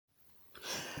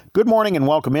Good morning and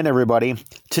welcome in, everybody.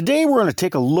 Today we're going to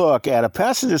take a look at a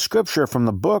passage of Scripture from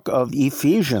the book of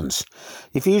Ephesians.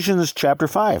 Ephesians chapter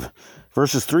 5,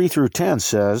 verses 3 through 10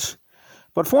 says,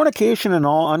 "But fornication and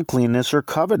all uncleanness or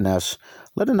covetousness,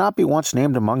 let it not be once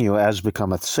named among you as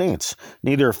becometh saints,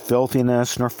 neither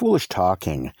filthiness, nor foolish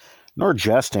talking, nor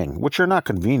jesting, which are not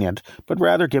convenient, but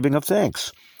rather giving of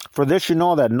thanks. For this you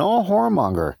know that no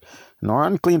whoremonger, nor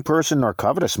unclean person, nor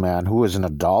covetous man, who is an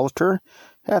idolater,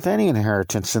 hath any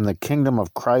inheritance in the kingdom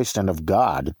of Christ and of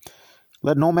God.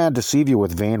 Let no man deceive you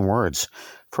with vain words.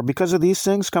 For because of these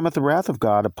things cometh the wrath of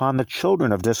God upon the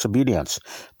children of disobedience.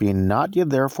 Be not ye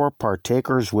therefore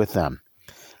partakers with them.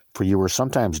 For you were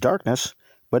sometimes darkness,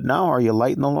 but now are ye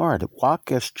light in the Lord.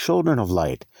 Walk as children of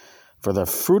light. For the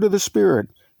fruit of the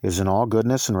Spirit is in all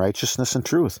goodness and righteousness and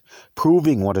truth,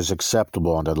 proving what is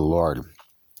acceptable unto the Lord."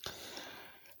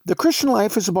 The Christian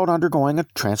life is about undergoing a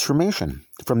transformation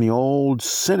from the old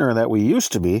sinner that we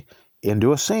used to be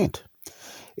into a saint.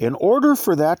 In order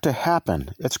for that to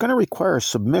happen, it's going to require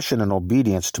submission and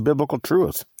obedience to biblical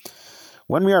truth.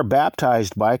 When we are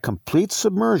baptized by complete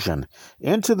submersion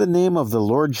into the name of the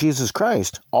Lord Jesus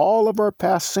Christ, all of our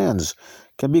past sins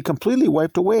can be completely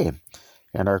wiped away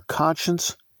and our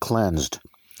conscience cleansed.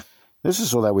 This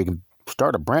is so that we can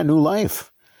start a brand new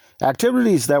life.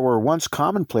 Activities that were once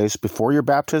commonplace before your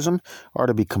baptism are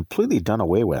to be completely done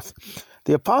away with.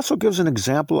 The apostle gives an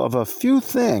example of a few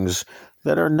things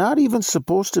that are not even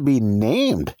supposed to be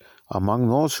named among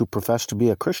those who profess to be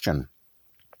a Christian.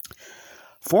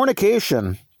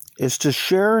 Fornication is to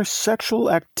share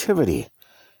sexual activity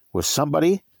with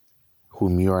somebody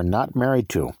whom you are not married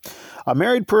to. A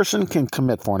married person can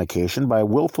commit fornication by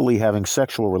willfully having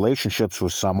sexual relationships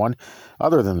with someone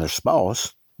other than their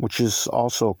spouse, which is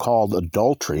also called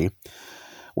adultery.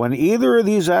 When either of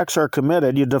these acts are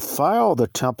committed, you defile the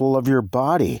temple of your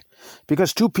body,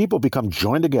 because two people become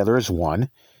joined together as one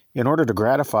in order to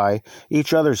gratify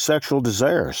each other's sexual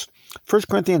desires. 1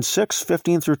 Corinthians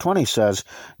 6:15 through 20 says,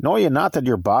 "Know ye not that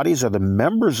your bodies are the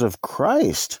members of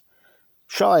Christ?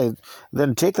 Shall I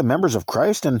then take the members of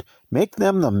Christ and make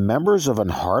them the members of an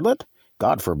harlot?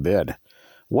 God forbid.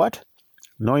 What?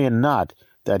 Know ye not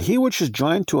that he which is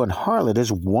joined to an harlot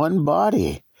is one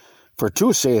body? For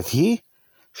two, saith he,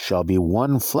 shall be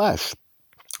one flesh.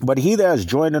 But he that is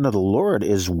joined unto the Lord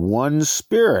is one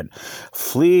spirit.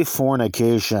 Flee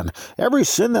fornication. Every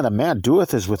sin that a man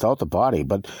doeth is without the body,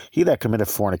 but he that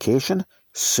committeth fornication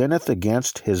sinneth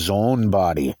against his own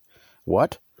body.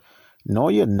 What? Know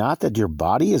ye not that your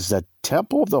body is the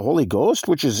temple of the Holy Ghost,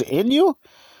 which is in you,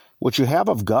 which you have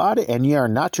of God, and ye are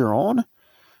not your own?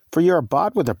 For ye are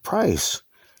bought with a price.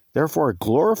 Therefore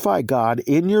glorify God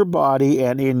in your body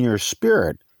and in your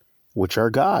spirit, which are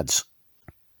God's."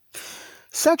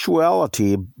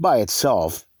 Sexuality by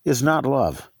itself is not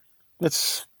love.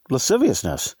 It's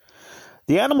lasciviousness.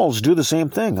 The animals do the same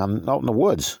thing out in the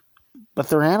woods, but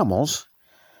they're animals.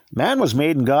 Man was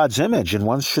made in God's image, and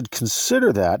one should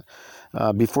consider that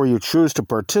before you choose to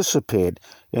participate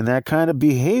in that kind of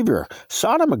behavior.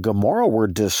 Sodom and Gomorrah were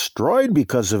destroyed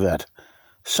because of it.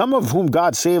 Some of whom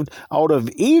God saved out of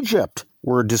Egypt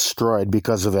were destroyed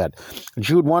because of it.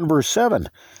 Jude 1 verse 7,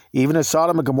 "Even as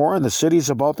Sodom and Gomorrah and the cities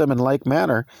about them in like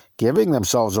manner, giving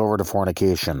themselves over to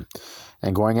fornication,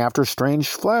 and going after strange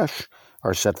flesh,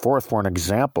 are set forth for an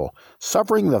example,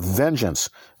 suffering the vengeance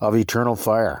of eternal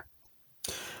fire."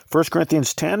 1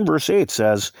 Corinthians 10 verse 8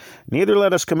 says, "Neither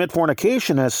let us commit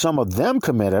fornication as some of them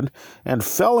committed, and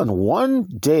fell in one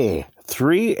day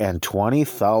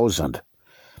 23,000.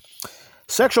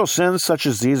 Sexual sins such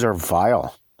as these are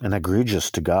vile and egregious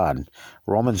to God.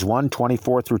 Romans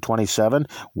 1:24 through 27,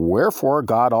 "Wherefore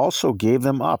God also gave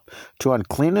them up to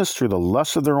uncleanness through the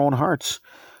lusts of their own hearts,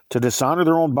 to dishonor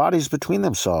their own bodies between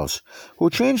themselves, who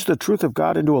changed the truth of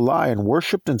God into a lie, and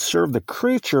worshipped and served the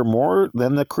creature more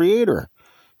than the Creator,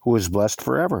 who is blessed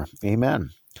forever.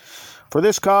 Amen. For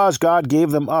this cause God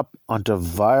gave them up unto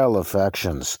vile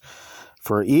affections.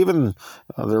 For even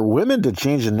their women did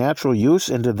change the natural use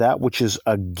into that which is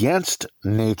against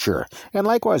nature, and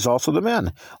likewise also the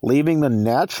men, leaving the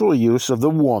natural use of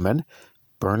the woman,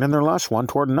 burned in their lust one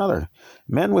toward another,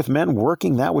 men with men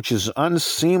working that which is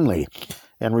unseemly,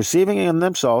 and receiving in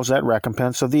themselves that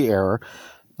recompense of their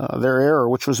error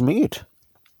which was meet."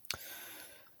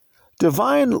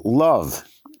 Divine love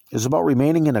is about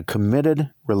remaining in a committed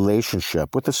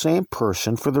relationship with the same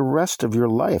person for the rest of your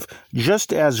life,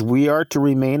 just as we are to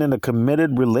remain in a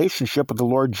committed relationship with the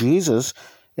Lord Jesus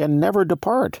and never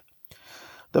depart.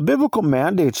 The biblical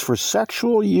mandates for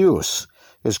sexual use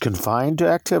is confined to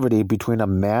activity between a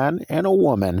man and a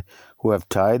woman who have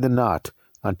tied the knot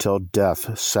until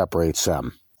death separates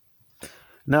them.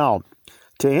 Now,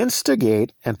 To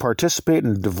instigate and participate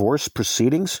in divorce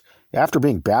proceedings after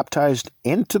being baptized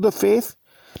into the faith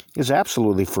is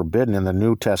absolutely forbidden in the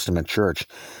New Testament church.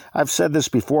 I've said this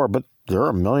before, but there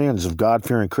are millions of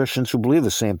God-fearing Christians who believe the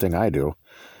same thing I do.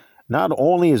 Not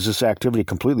only is this activity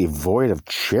completely void of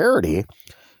charity,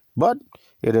 but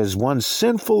it is one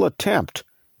sinful attempt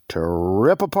to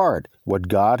rip apart what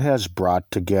God has brought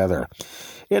together.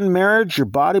 In marriage, your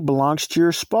body belongs to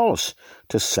your spouse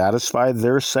to satisfy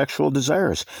their sexual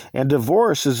desires, and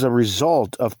divorce is a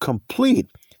result of complete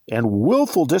and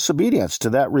willful disobedience to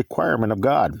that requirement of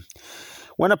God.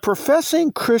 When a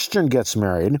professing Christian gets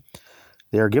married,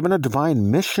 they are given a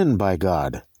divine mission by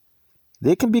God.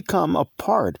 They can become a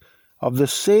part of the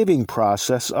saving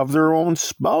process of their own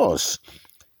spouse.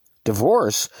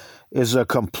 Divorce is a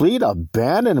complete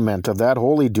abandonment of that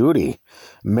holy duty.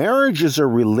 Marriage is a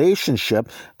relationship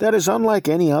that is unlike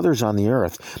any others on the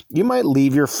earth. You might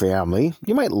leave your family.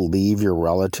 You might leave your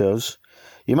relatives.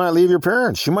 You might leave your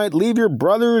parents. You might leave your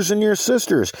brothers and your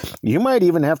sisters. You might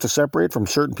even have to separate from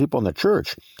certain people in the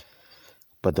church.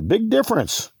 But the big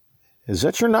difference is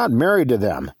that you're not married to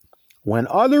them. When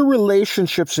other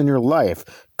relationships in your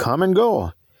life come and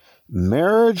go,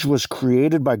 marriage was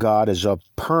created by God as a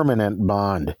permanent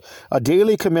bond, a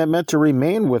daily commitment to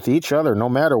remain with each other no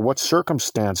matter what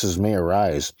circumstances may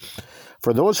arise.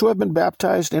 For those who have been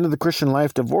baptized into the Christian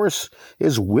life, divorce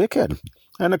is wicked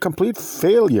and a complete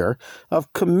failure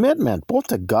of commitment both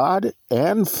to God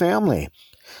and family.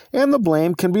 And the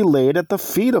blame can be laid at the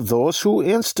feet of those who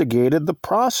instigated the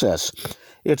process.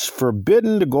 It's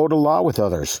forbidden to go to law with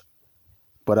others.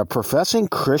 But a professing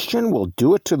Christian will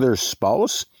do it to their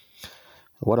spouse?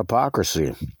 What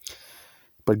hypocrisy.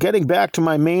 But getting back to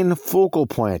my main focal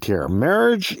point here,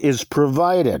 marriage is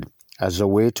provided as a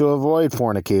way to avoid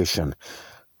fornication.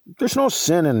 There's no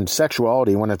sin in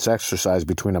sexuality when it's exercised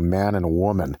between a man and a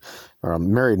woman, or a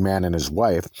married man and his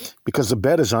wife, because the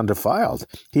bed is undefiled.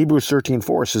 Hebrews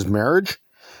 13:4 says marriage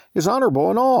is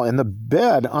honorable and all, and the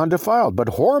bed undefiled. But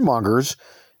whoremongers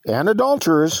and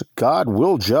adulterers God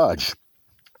will judge.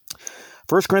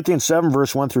 1 Corinthians 7,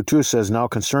 verse 1 through 2 says, Now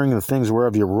concerning the things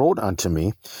whereof you wrote unto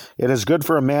me, it is good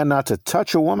for a man not to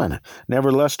touch a woman.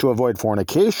 Nevertheless, to avoid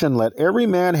fornication, let every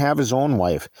man have his own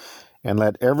wife, and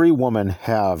let every woman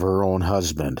have her own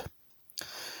husband.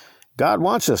 God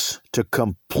wants us to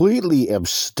completely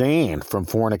abstain from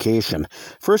fornication.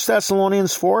 1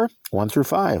 Thessalonians 4, 1 through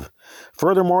 5.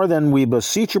 Furthermore, then we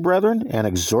beseech you, brethren, and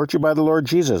exhort you by the Lord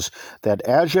Jesus, that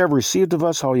as you have received of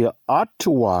us how you ought to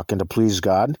walk and to please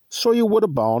God, so you would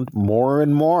abound more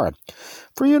and more.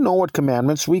 For you know what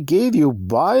commandments we gave you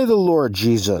by the Lord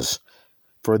Jesus.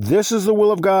 For this is the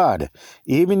will of God,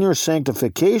 even your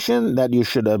sanctification, that you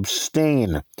should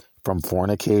abstain from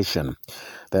fornication,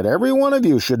 that every one of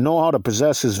you should know how to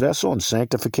possess his vessel in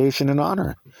sanctification and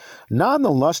honor, not in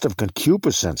the lust of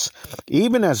concupiscence,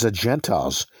 even as the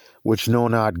Gentiles, which know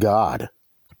not God.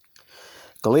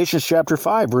 Galatians chapter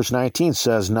 5, verse 19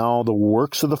 says, Now the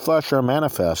works of the flesh are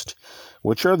manifest,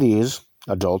 which are these: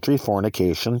 adultery,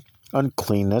 fornication,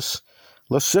 uncleanness,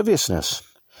 lasciviousness.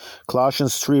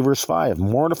 Colossians 3, verse 5,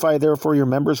 Mortify therefore your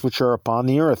members which are upon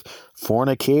the earth: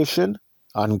 fornication,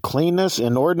 uncleanness,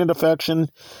 inordinate affection,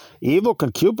 evil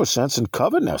concupiscence, and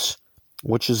covetousness,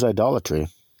 which is idolatry.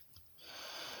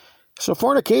 So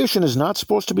fornication is not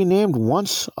supposed to be named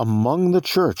once among the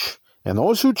church, and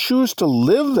those who choose to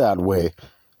live that way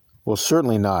will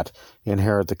certainly not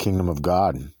inherit the kingdom of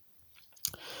God.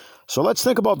 So let's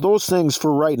think about those things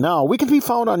for right now. We can be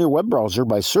found on your web browser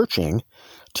by searching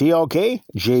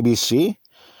tlkjbc,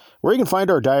 where you can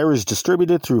find our diaries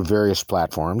distributed through various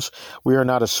platforms. We are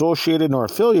not associated nor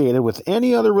affiliated with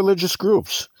any other religious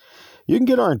groups. You can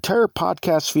get our entire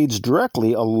podcast feeds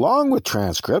directly, along with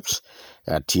transcripts,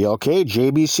 at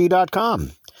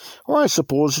tlkjbc.com. Or I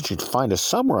suppose that you'd find us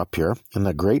somewhere up here in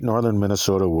the great northern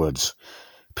Minnesota woods.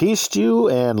 Peace to you,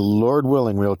 and Lord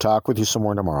willing, we'll talk with you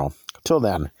somewhere tomorrow. Till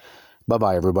then,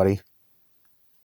 bye-bye, everybody.